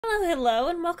Hello, hello,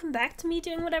 and welcome back to me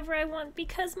doing whatever I want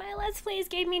because my Let's Plays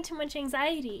gave me too much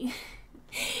anxiety.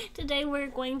 Today we're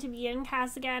going to be in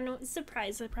CAS again,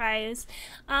 surprise, surprise.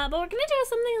 But we're going to do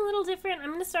something a little different. I'm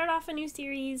going to start off a new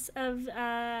series of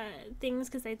things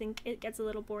because I think it gets a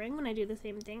little boring when I do the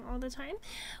same thing all the time.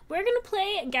 We're going to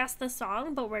play Guess the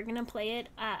Song, but we're going to play it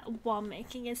while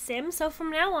making a sim. So from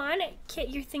now on, get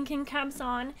your thinking caps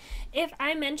on. If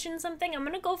I mention something, I'm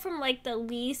going to go from like the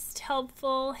least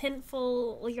helpful,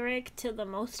 hintful lyric to the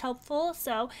most helpful.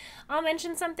 So I'll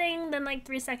mention something, then like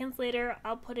 3 seconds later,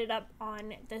 I'll put it up on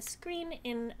the screen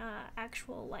in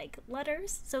actual like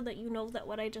letters so that you know that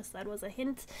what I just said was a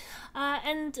hint,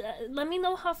 and let me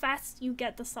know how fast you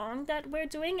get the song that we're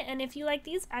doing, and if you like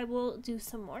these I will do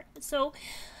some more. So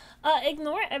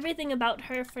ignore everything about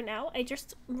her for now. I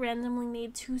just randomly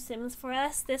made 2 sims for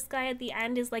us. This guy at the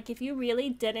end is like, if you really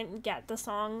didn't get the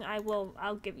song,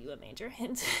 I'll give you a major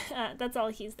hint. That's all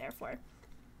he's there for.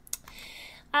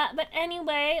 But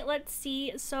anyway, let's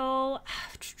see. So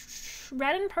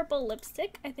red and purple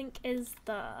lipstick, I think, is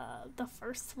the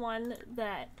first one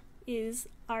that is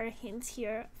our hint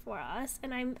here for us.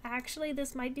 And I'm actually,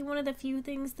 this might be one of the few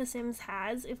things The Sims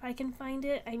has, if I can find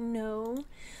it. I know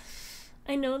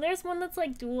there's one that's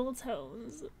like dual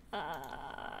tones,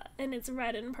 and it's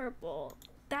red and purple.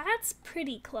 That's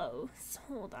pretty close.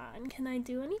 Hold on, can I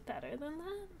do any better than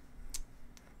that?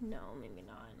 No, maybe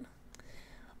not.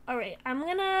 Alright, I'm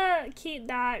gonna keep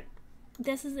that.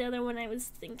 This is the other one I was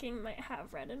thinking might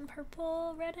have red and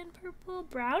purple, brown and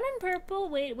purple.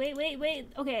 Wait.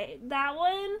 Okay, that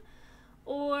one,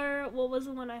 or what was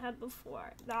the one I had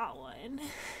before? That one.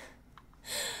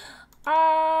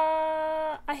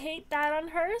 I hate that on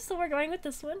her, so we're going with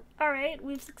this one. Alright,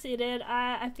 we've succeeded.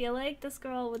 I feel like this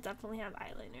girl would definitely have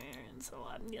eyeliner, and so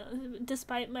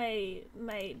despite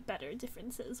my better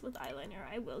differences with eyeliner,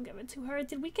 I will give it to her.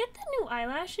 Did we get the new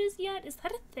eyelashes yet? Is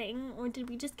that a thing, or did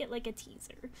we just get like a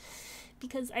teaser?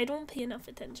 Because I don't pay enough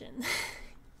attention.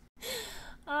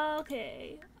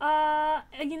 Okay,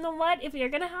 you know what, if you're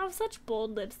gonna have such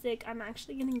bold lipstick, I'm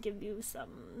actually gonna give you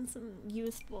some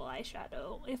useful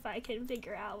eyeshadow if I can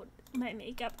figure out my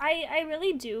makeup. I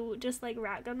really do just like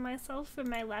rag on myself for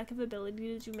my lack of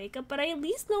ability to do makeup, but I at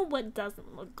least know what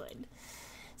doesn't look good.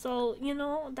 So, you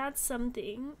know, that's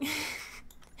something.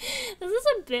 This is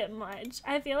a bit much.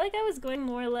 I feel like I was going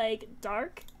more like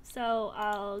dark, so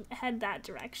I'll head that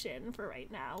direction for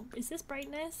right now. Is this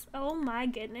brightness? Oh my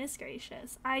goodness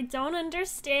gracious. I don't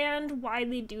understand why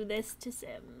they do this to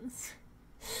Sims.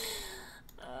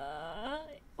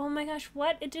 Oh my gosh,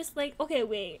 what? It just like, okay,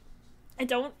 wait. I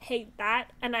don't hate that,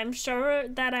 and I'm sure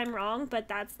that I'm wrong, but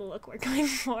that's the look we're going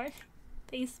for.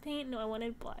 Face paint? No, I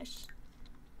wanted blush.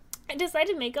 I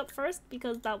decided makeup first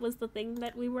because that was the thing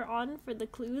that we were on for the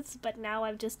clues, but now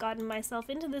I've just gotten myself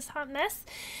into this hot mess.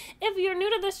 If you're new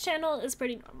to this channel, it's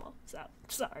pretty normal, so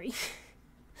sorry.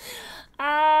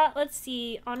 Let's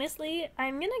see. Honestly,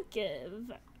 I'm gonna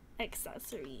give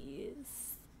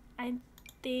accessories. I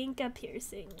think a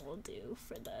piercing will do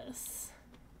for this.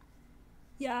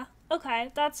 Yeah,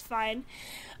 okay, that's fine.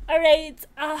 Alright,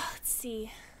 let's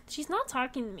see. She's not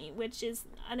talking to me, which is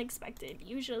unexpected.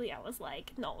 Usually I was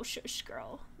like, no, shush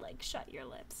girl, like shut your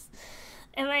lips.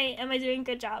 Am I doing a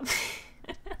good job?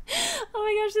 Oh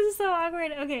my gosh, this is so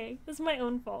awkward. Okay, this is my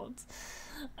own fault.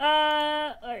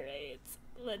 Alright,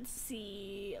 let's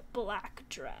see. Black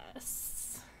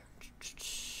dress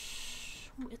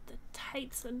with the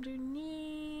tights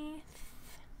underneath.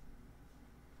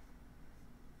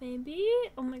 Maybe?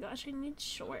 Oh my gosh, I need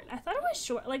short. I thought it was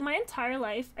short. Like, my entire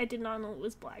life, I did not know it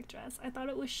was black dress. I thought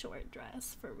it was short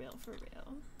dress. For real, for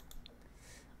real.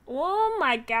 Oh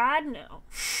my god, no.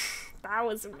 That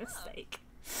was a mistake.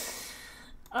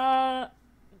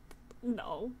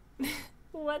 No.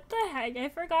 What the heck? I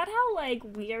forgot how, like,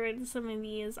 weird some of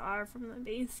these are from the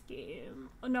base game.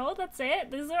 Oh, no, that's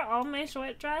it? These are all my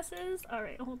short dresses?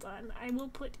 Alright, hold on. I will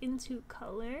put into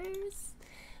colors.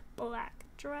 Black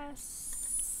dress.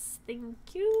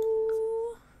 Thank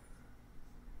you.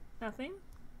 Nothing?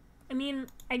 I mean,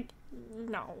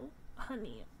 no,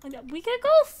 honey. We could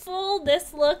go full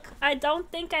this look. I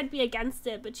don't think I'd be against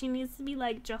it, but she needs to be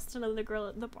like just another girl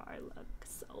at the bar look.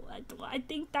 So I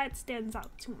think that stands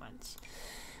out too much.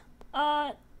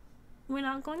 We're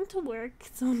not going to work,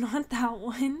 so not that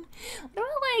one. What about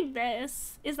like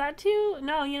this? Is that too?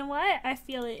 No, you know what? I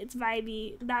feel it. It's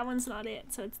vibey. That one's not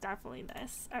it, so it's definitely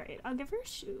this. Alright, I'll give her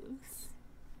shoes.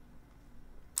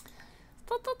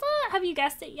 Have you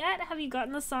guessed it yet? Have you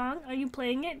gotten the song? Are you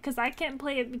playing it? Because I can't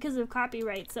play it because of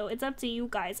copyright, so it's up to you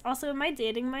guys. Also, am I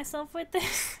dating myself with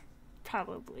this?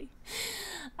 Probably.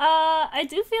 I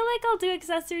do feel like I'll do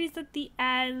accessories at the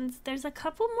end. There's a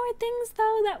couple more things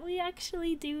though that we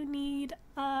actually do need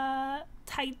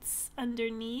tights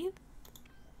underneath.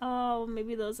 Oh,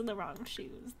 maybe those are the wrong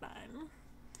shoes then.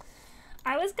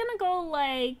 I was gonna go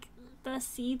like the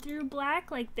see-through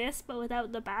black like this but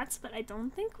without the bats, but I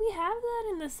don't think we have that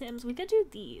in The Sims. We could do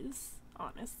these,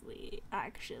 honestly,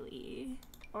 actually.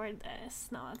 Or this.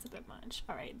 No, that's a bit much.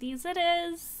 Alright, these it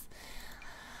is.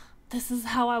 This is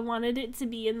how I wanted it to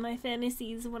be in my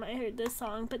fantasies when I heard this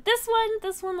song. But this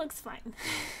one looks fine.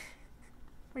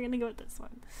 We're gonna go with this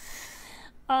one.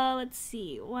 Let's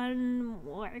see. One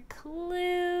more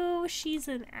clue. She's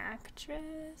an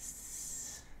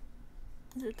actress.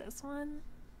 Is it this one?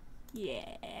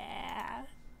 Yeah.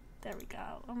 There we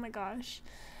go. Oh my gosh.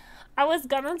 I was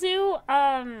gonna do,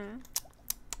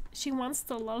 She Wants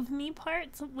to Love Me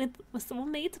parts with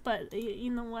Soulmate, but you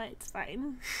know what? It's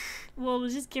fine. We'll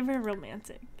just give her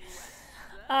romantic.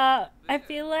 I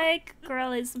feel like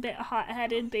Girl is a bit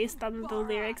hot-headed based on the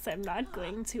lyrics I'm not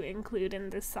going to include in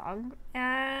this song.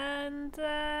 And,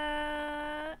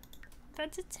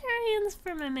 vegetarians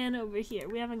for my man over here.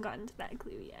 We haven't gotten to that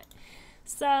clue yet.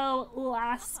 So,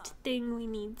 last thing we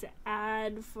need to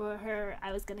add for her,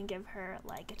 I was gonna give her,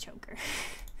 like, a choker.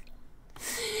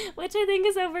 Which I think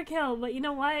is overkill, but you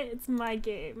know what? It's my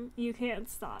game. You can't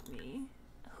stop me.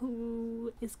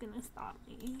 Who is gonna stop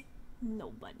me?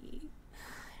 Nobody.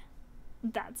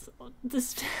 That's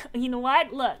just, you know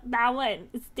what? Look, that one,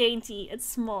 it's dainty, it's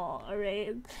small,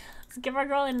 alright? Let's give our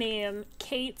girl a name.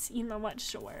 Kate, you know what?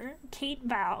 Sure. Kate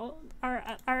Bao,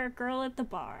 our girl at the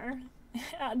bar.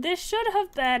 This should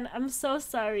have been, I'm so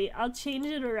sorry, I'll change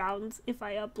it around if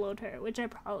I upload her, which I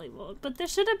probably won't, but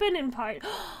this should have been in part.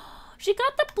 She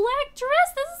got the black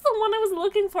dress! This is the one I was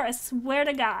looking for, I swear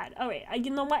to God. Alright, you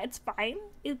know what? It's fine.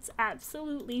 It's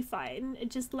absolutely fine.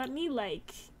 Just let me,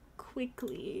 like,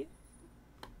 quickly...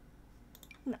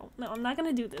 No, I'm not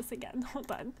gonna do this again.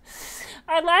 Hold on.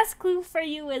 Our last clue for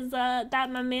you is that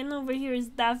my man over here is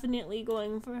definitely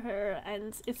going for her,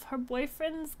 and if her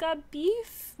boyfriend's got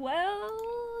beef, well,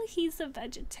 he's a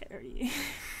vegetarian.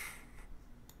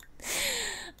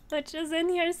 Which is in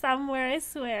here somewhere, I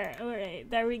swear. Alright,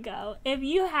 there we go. If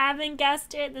you haven't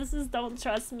guessed it, this is Don't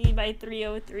Trust Me by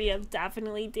 303. I've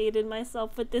definitely dated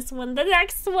myself with this one. The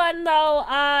next one, though,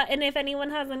 and if anyone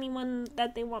has anyone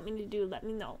that they want me to do, let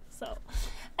me know. So,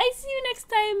 I see you next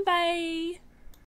time. Bye!